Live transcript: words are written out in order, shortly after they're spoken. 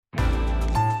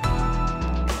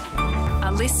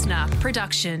a listener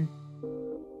production.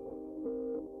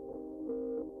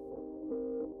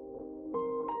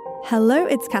 Hello,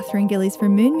 it's Catherine Gillies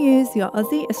from Moon Muse, your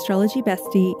Aussie astrology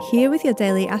bestie, here with your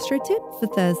daily astro tip for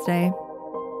Thursday.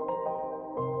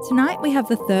 Tonight we have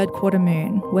the third quarter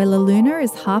moon, where La Luna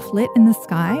is half lit in the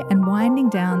sky and winding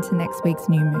down to next week's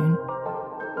new moon.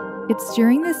 It's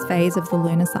during this phase of the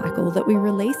lunar cycle that we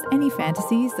release any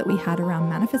fantasies that we had around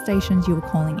manifestations you were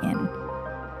calling in.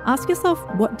 Ask yourself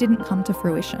what didn't come to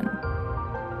fruition.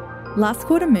 Last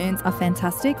quarter moons are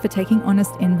fantastic for taking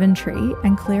honest inventory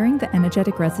and clearing the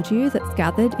energetic residue that's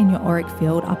gathered in your auric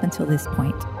field up until this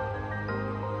point.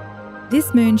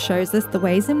 This moon shows us the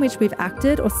ways in which we've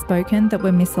acted or spoken that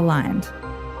were misaligned.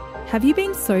 Have you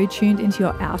been so tuned into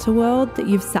your outer world that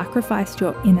you've sacrificed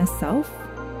your inner self?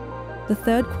 The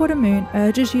third quarter moon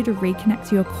urges you to reconnect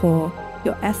to your core,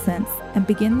 your essence, and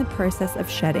begin the process of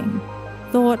shedding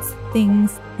thoughts,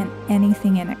 things, and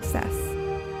anything in excess.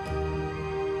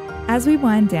 As we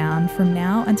wind down from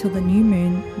now until the new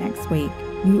moon next week,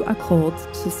 you are called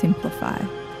to simplify.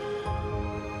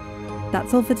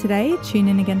 That's all for today. Tune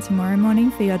in again tomorrow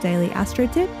morning for your daily astro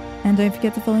tip, and don't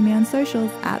forget to follow me on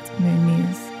socials at Moon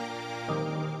Muse.